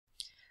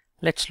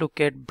Let's look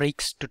at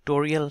brakes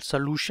tutorial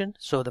solution.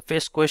 So the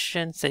first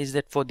question says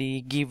that for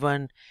the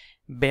given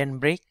bend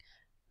brake,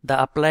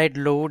 the applied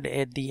load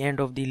at the end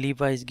of the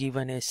lever is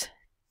given as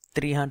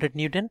 300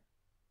 Newton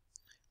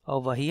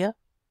over here.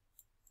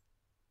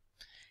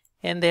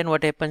 And then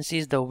what happens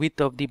is the width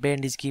of the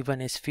bend is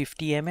given as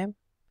 50 mm.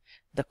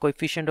 The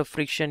coefficient of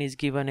friction is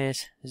given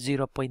as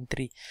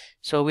 0.3.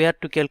 So we have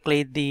to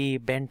calculate the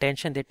bend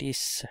tension, that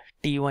is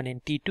T1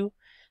 and T2.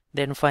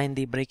 Then find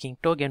the braking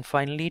torque, and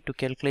finally to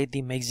calculate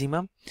the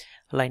maximum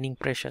lining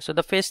pressure. So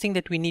the first thing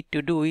that we need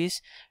to do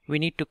is we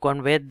need to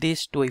convert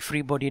this to a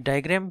free body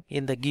diagram.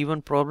 In the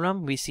given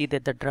problem, we see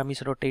that the drum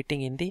is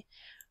rotating in the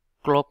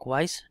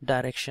clockwise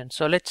direction.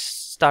 So let's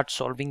start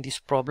solving this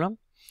problem.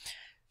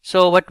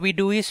 So what we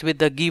do is, with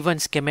the given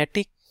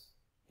schematic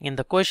in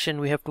the question,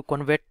 we have to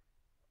convert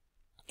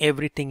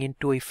everything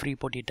into a free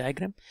body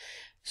diagram.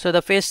 So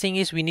the first thing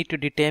is we need to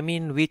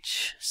determine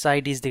which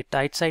side is the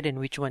tight side and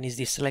which one is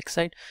the slack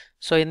side.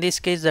 So in this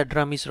case, the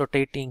drum is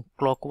rotating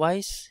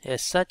clockwise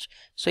as such.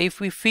 So if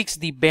we fix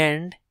the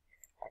bend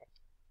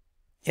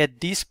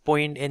at this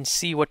point and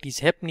see what is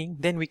happening,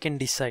 then we can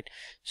decide.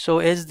 So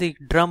as the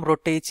drum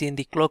rotates in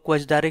the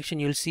clockwise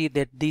direction, you'll see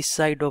that this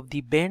side of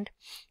the bend,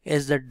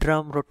 as the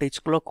drum rotates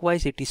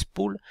clockwise, it is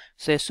pulled.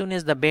 So as soon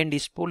as the bend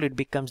is pulled, it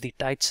becomes the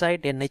tight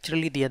side, and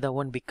naturally the other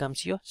one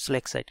becomes your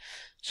slack side.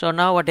 So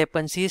now what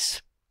happens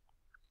is,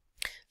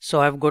 so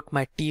I've got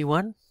my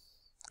T1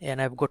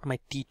 and I've got my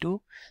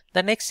T2.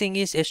 The next thing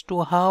is as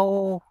to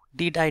how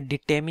did I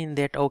determine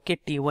that okay,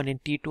 T1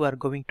 and T2 are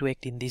going to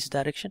act in this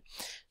direction.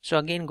 So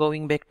again,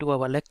 going back to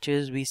our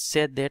lectures, we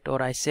said that,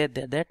 or I said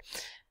that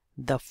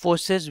the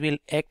forces will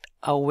act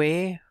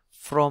away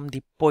from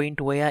the point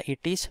where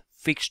it is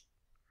fixed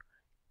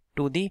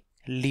to the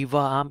lever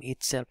arm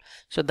itself.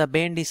 So the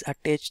bend is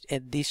attached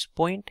at this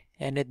point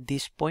and at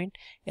this point,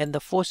 and the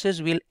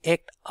forces will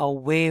act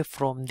away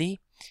from the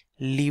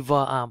lever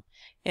arm.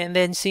 And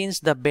then since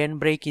the bend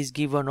brake is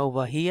given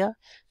over here,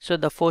 so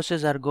the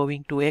forces are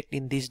going to act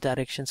in this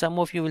direction. Some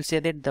of you will say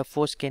that the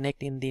force can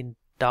act in the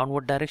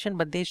downward direction,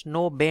 but there's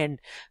no bend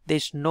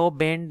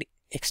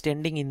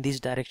extending in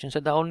this direction. So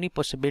the only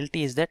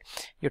possibility is that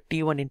your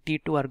T1 and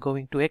T2 are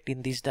going to act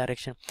in this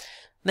direction.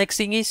 Next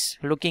thing is,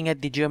 looking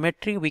at the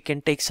geometry, we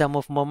can take sum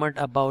of moment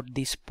about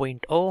this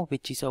point O,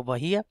 which is over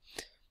here.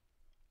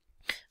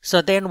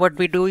 So then what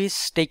we do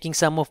is, taking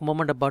sum of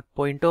moment about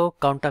point O,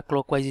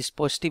 counterclockwise is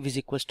positive, is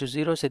equals to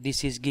 0. So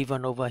this is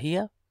given over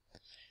here.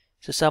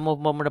 So sum of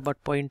moment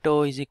about point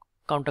O is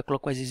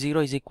counterclockwise is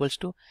 0, is equals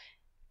to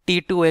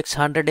T2 x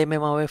 100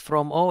 mm away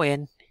from O,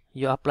 and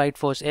your applied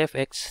force F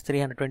x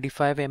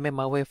 325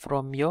 mm away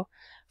from your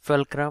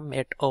fulcrum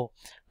at O.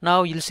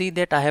 Now you'll see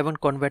that I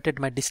haven't converted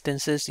my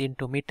distances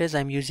into meters.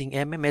 I'm using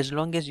mm. As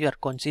long as you are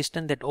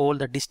consistent that all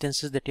the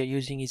distances that you're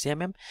using is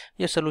mm,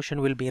 your solution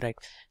will be right.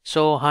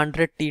 So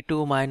 100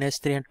 T2 minus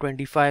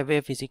 325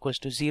 F is equals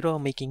to 0,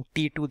 making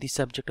T2 the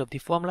subject of the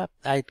formula.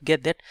 I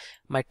get that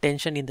my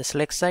tension in the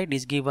slack side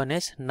is given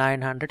as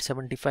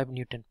 975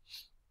 Newton.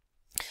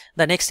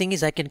 The next thing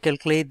is I can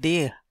calculate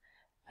the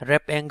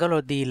rep angle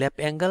or the lap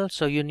angle.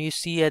 So you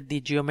see at the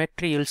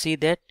geometry, you'll see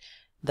that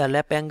the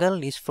lap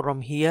angle is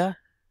from here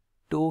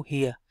to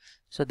here.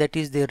 So that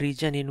is the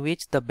region in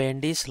which the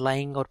bend is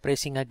lying or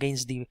pressing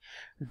against the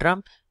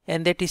drum,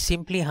 and that is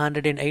simply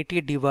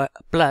 180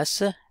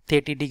 plus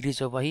 30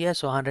 degrees over here.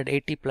 So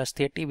 180 plus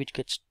 30, which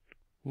gets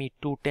me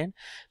 210.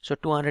 So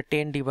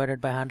 210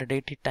 divided by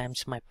 180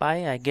 times my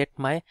pi, I get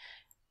my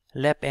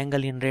lap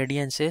angle in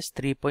radians is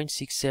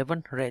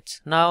 3.67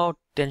 rads. Now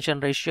tension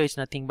ratio is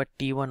nothing but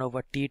T1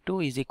 over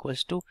T2 is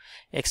equals to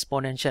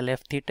exponential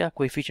F theta.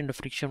 Coefficient of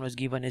friction was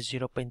given as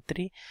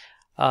 0.3.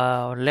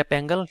 Lap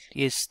angle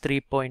is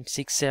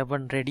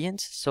 3.67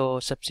 radians.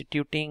 So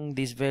substituting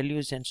these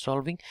values and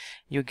solving,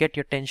 you get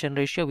your tension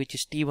ratio, which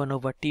is T1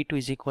 over T2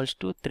 is equals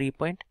to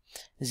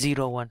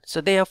 3.01. So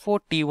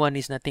therefore T1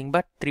 is nothing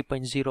but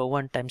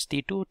 3.01 times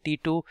T2.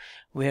 T2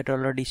 we had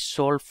already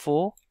solved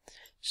for.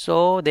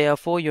 So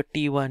therefore your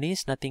T1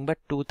 is nothing but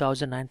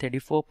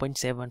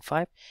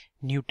 2934.75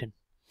 Newton.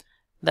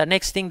 The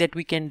next thing that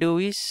we can do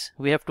is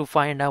we have to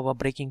find our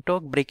braking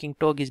torque. Braking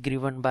torque is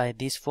given by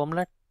this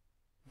formula.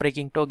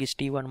 Braking torque is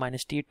T1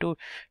 minus T2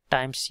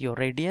 times your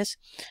radius.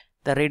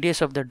 The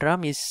radius of the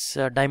drum is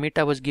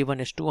diameter was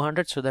given as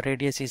 200, so the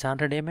radius is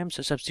 100 mm.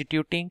 So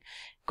substituting,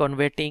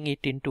 converting it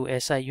into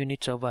SI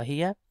units over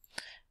here,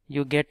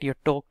 you get your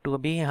torque to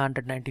be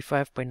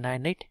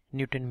 195.98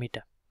 Newton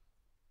meter.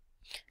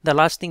 The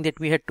last thing that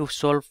we had to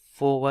solve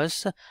for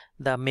was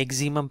the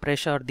maximum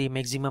pressure or the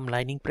maximum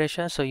lining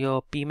pressure. So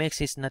your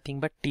Pmax is nothing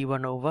but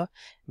T1 over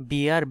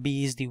BR.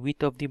 B is the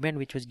width of the bend,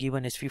 which was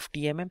given as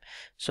 50 mm.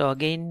 So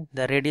again,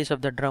 the radius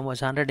of the drum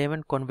was 100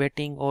 mm,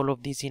 converting all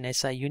of these in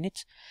SI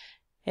units,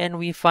 and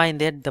we find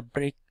that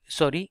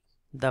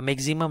the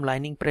maximum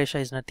lining pressure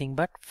is nothing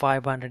but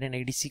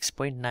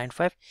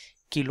 586.95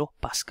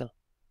 kilopascal.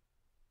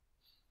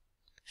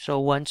 So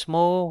once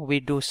more, we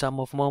do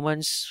sum of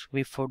moments.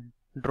 We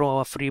draw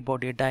a free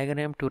body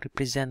diagram to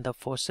represent the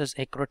forces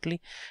accurately.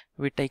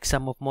 We take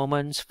sum of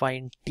moments,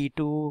 find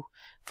T2,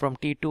 From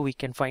T2 we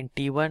can find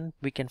T1.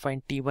 We can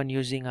find T1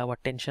 using our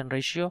tension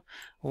ratio.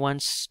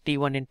 Once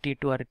T1 and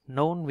T2 are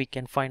known, we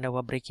can find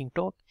our braking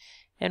torque,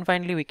 and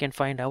finally we can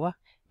find our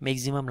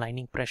maximum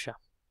lining pressure.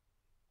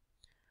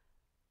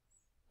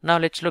 Now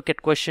let's look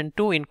at question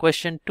 2. In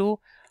question 2,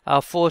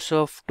 a force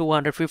of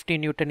 250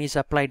 Newton is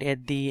applied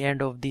at the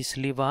end of this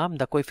lever arm.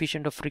 The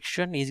coefficient of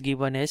friction is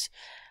given as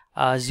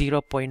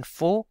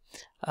 0.4.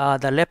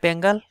 The lap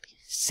angle,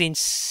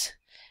 since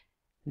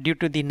due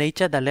to the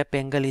nature, the lap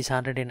angle is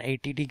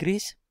 180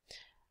 degrees.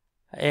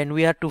 And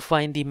we have to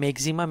find the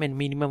maximum and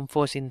minimum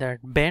force in that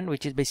band,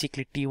 which is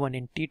basically T1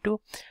 and T2,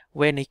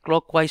 when a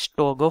clockwise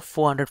torque of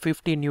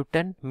 450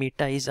 Newton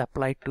meter is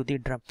applied to the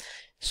drum.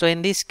 So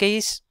in this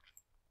case,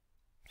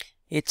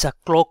 it's a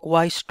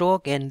clockwise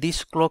torque, and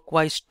this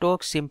clockwise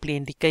torque simply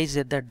indicates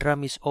that the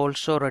drum is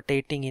also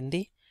rotating in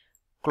the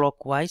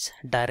clockwise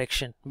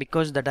direction,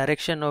 because the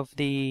direction of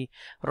the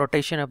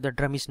rotation of the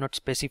drum is not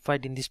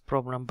specified in this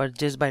problem, but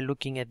just by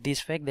looking at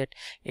this fact that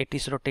it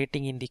is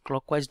rotating in the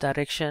clockwise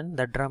direction,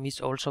 the drum is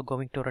also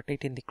going to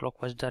rotate in the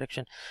clockwise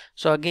direction.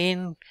 So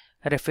again,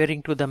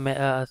 referring to the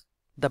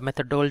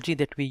methodology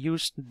that we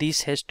used,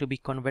 this has to be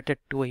converted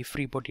to a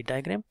free body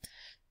diagram.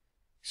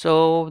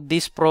 So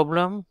this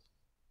problem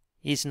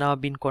is now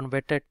been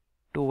converted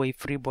to a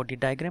free body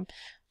diagram.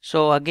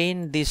 So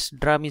again, this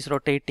drum is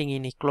rotating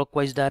in a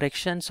clockwise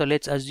direction. So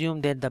let's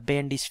assume that the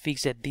band is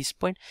fixed at this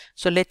point.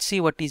 So let's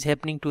see what is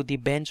happening to the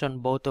bands on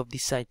both of the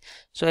sides.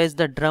 So as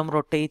the drum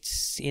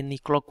rotates in the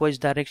clockwise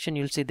direction,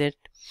 you'll see that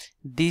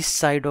this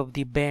side of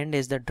the band,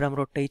 as the drum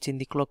rotates in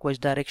the clockwise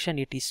direction,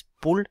 it is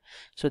pulled.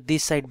 So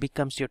this side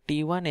becomes your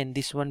T1 and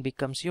this one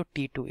becomes your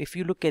T2. If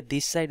you look at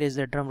this side, as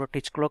the drum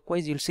rotates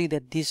clockwise, you'll see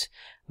that this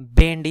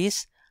band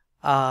is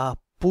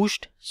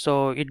pushed,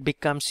 so it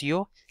becomes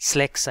your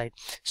slack side.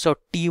 So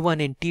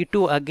T1 and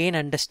T2, again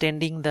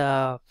understanding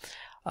the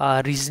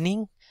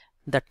reasoning,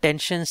 the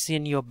tensions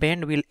in your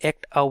band will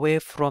act away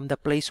from the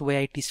place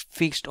where it is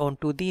fixed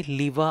onto the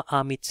lever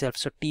arm itself.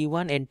 So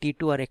T1 and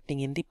T2 are acting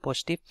in the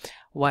positive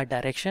y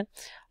direction.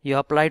 Your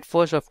applied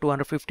force of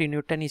 250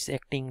 Newton is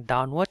acting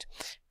downwards.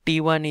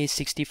 T1 is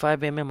 65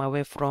 mm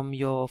away from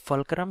your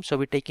fulcrum, so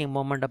we're taking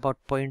moment about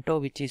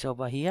 0.0, which is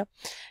over here,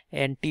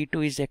 and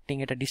T2 is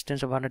acting at a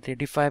distance of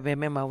 135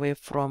 mm away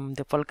from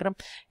the fulcrum,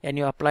 and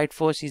your applied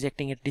force is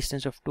acting at a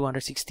distance of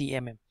 260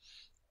 mm.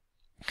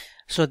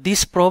 So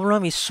this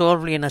problem is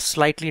solved in a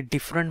slightly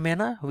different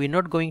manner. We're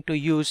not going to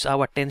use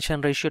our tension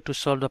ratio to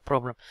solve the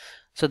problem.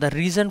 So the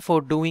reason for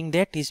doing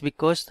that is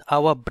because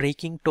our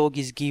braking torque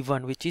is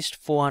given, which is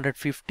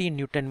 450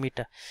 Newton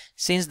meter.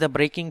 Since the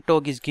braking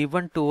torque is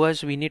given to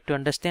us, we need to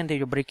understand that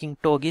your braking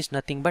torque is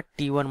nothing but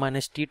T1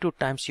 minus T2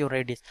 times your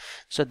radius.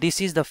 So this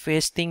is the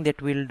first thing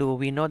that we'll do.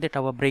 We know that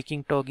our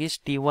braking torque is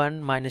T1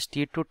 minus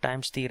T2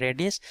 times the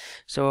radius.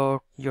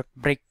 So your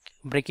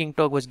braking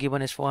torque was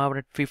given as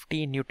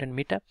 450 Newton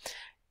meter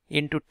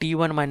into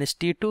T1 minus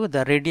T2,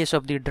 the radius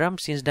of the drum,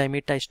 since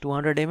diameter is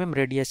 200 mm,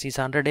 radius is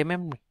 100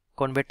 mm,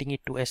 converting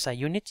it to SI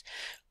units.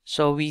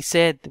 So we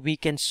said we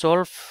can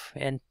solve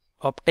and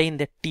obtain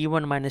that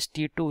T1 minus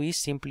T2 is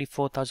simply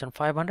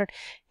 4500,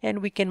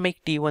 and we can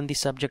make T1 the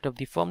subject of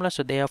the formula.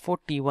 So therefore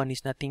T1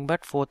 is nothing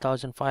but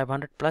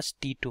 4500 plus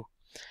T2.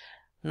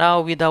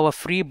 Now with our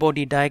free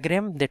body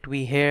diagram that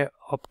we have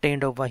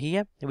obtained over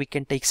here, we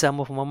can take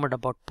sum of moment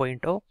about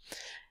 0.0.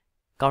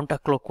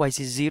 Counterclockwise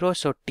is 0,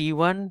 so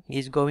T1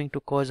 is going to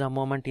cause a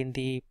moment in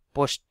the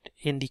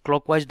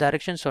clockwise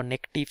direction, so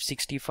negative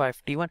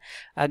 65 T1.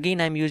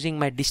 Again, I'm using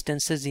my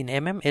distances in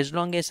mm. As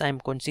long as I'm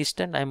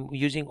consistent, I'm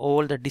using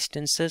all the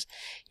distances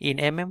in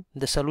mm,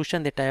 the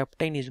solution that I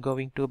obtain is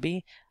going to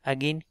be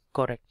again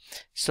correct.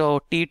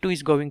 So T2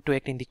 is going to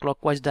act in the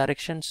clockwise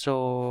direction,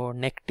 so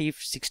negative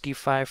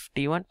 65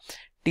 T1.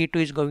 T2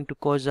 is going to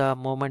cause a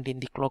moment in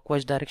the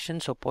clockwise direction,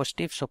 so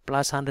positive, so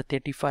plus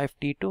 135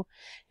 T2.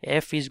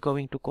 F is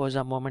going to cause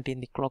a moment in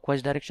the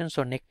clockwise direction,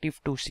 so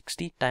negative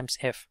 260 times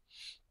F.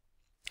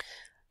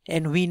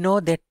 And we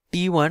know that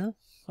T1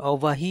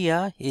 over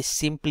here is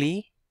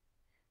simply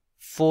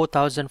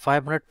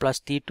 4500 plus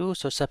T2,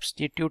 so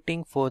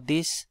substituting for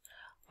this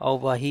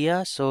over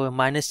here, so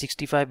minus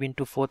 65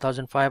 into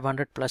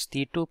 4500 plus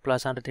T2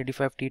 plus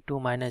 135 T2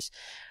 minus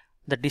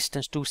the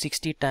distance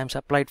 260 times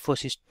applied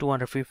force is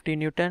 250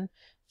 Newton.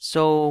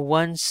 So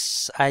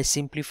once I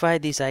simplify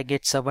this, I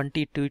get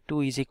 70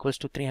 T2 is equals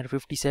to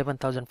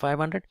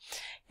 357,500,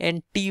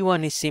 and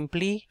T1 is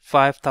simply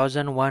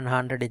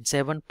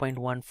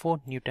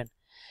 5107.14 Newton,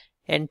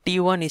 and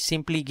T1 is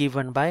simply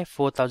given by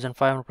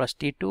 4500 plus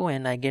T2,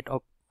 and I get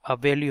a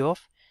value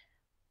of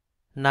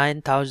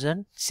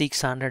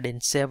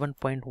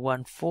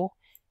 9607.14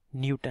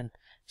 Newton.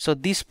 So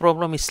this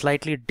problem is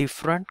slightly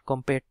different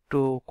compared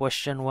to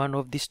question 1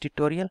 of this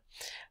tutorial.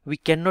 We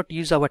cannot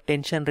use our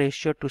tension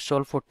ratio to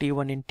solve for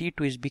T1 and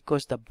T2 is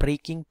because the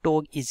braking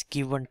torque is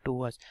given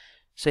to us.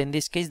 So in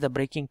this case, the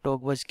braking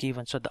torque was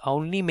given. So the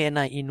only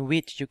manner in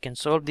which you can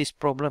solve this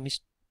problem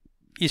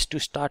is to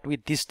start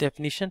with this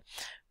definition.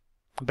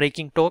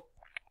 Braking torque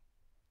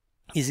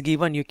is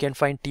given. You can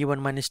find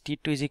T1 minus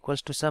T2 is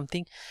equals to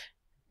something.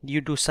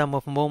 you do sum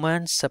of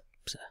moments,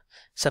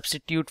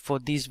 substitute for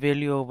this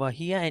value over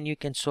here, and you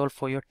can solve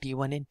for your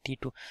T1 and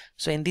T2.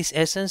 So in this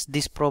essence,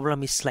 this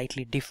problem is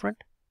slightly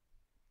different.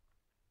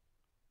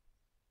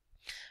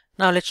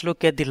 Now let's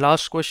look at the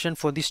last question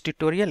for this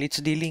tutorial. It's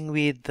dealing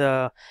with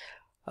a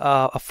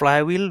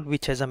flywheel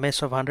which has a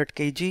mass of 100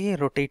 kg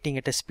rotating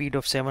at a speed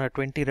of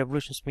 720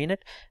 revolutions per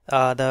minute.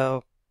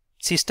 The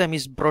system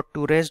is brought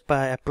to rest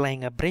by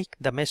applying a brake.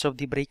 The mass of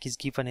the brake is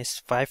given as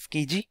 5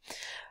 kg.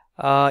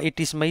 It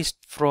is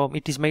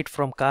made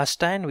from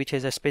cast iron, which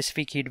has a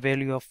specific heat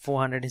value of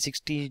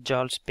 460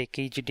 joules per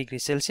kg degree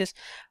Celsius.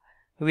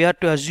 We are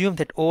to assume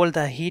that all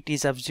the heat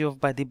is absorbed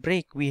by the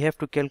brake. We have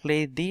to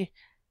calculate the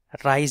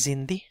rise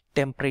in the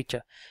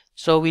temperature.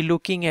 So we're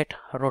looking at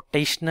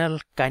rotational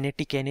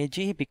kinetic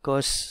energy,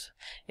 because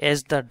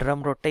as the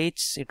drum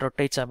rotates, it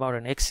rotates about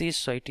an axis,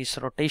 so it is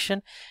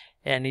rotation,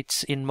 and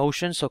it's in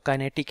motion, so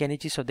kinetic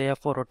energy, so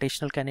therefore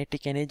rotational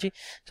kinetic energy.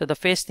 So the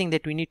first thing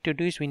that we need to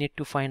do is we need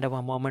to find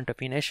our moment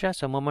of inertia.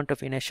 So moment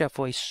of inertia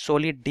for a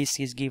solid disc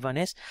is given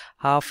as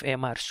half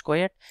mr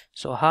squared.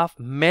 So half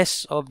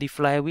mass of the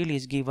flywheel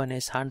is given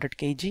as 100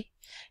 kg,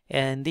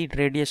 and the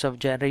radius of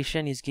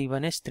gyration is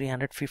given as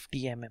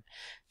 350 mm.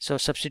 So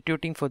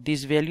substituting for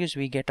these values,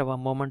 we get our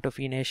moment of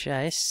inertia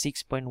as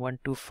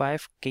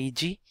 6.125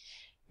 kg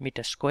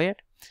meter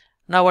squared.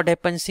 Now what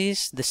happens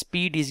is the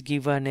speed is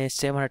given as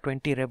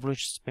 720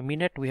 revolutions per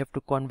minute. We have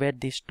to convert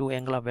this to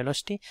angular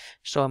velocity.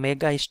 So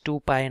omega is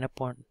 2 pi n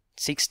upon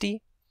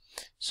 60.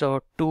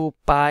 So 2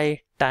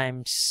 pi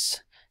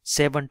times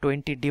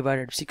 720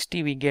 divided by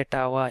 60, we get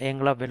our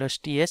angular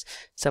velocity as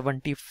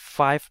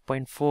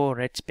 75.4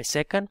 rads per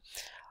second.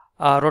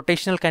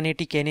 Rotational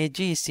kinetic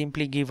energy is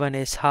simply given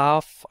as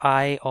half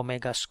I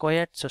omega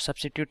squared. So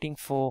substituting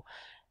for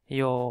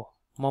your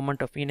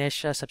moment of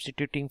inertia,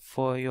 substituting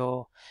for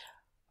your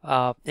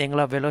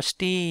angular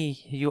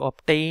velocity, you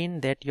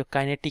obtain that your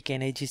kinetic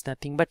energy is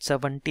nothing but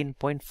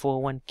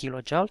 17.41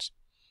 kilojoules.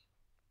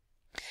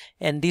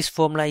 And this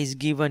formula is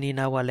given in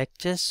our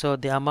lectures. So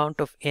the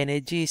amount of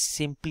energy is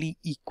simply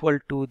equal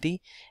to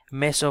the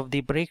mass of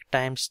the brake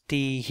times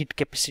the heat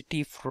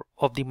capacity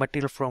of the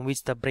material from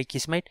which the brake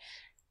is made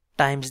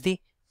times the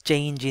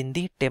change in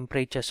the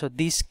temperature. So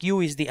this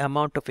Q is the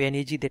amount of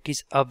energy that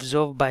is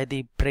absorbed by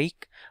the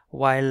brake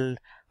while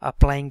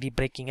applying the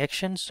braking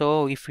action.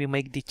 So if we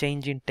make the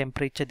change in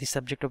temperature the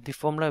subject of the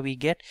formula, we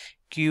get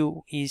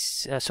Q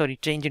is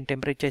change in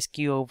temperature is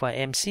Q over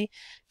MC.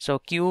 So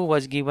Q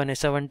was given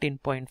as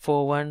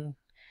 17.41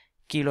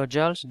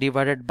 kilojoules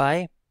divided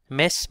by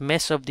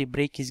mass of the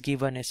brake is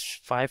given as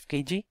 5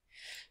 kg.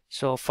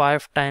 So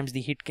 5 times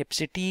the heat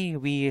capacity,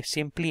 we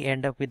simply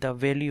end up with a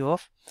value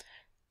of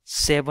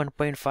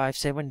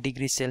 7.57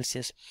 degrees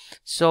Celsius.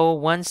 So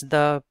once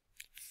the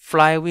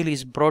flywheel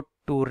is brought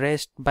to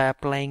rest by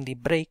applying the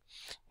brake,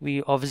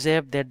 we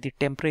observe that the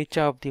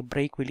temperature of the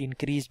brake will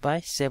increase by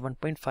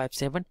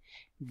 7.57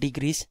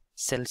 degrees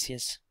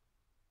Celsius.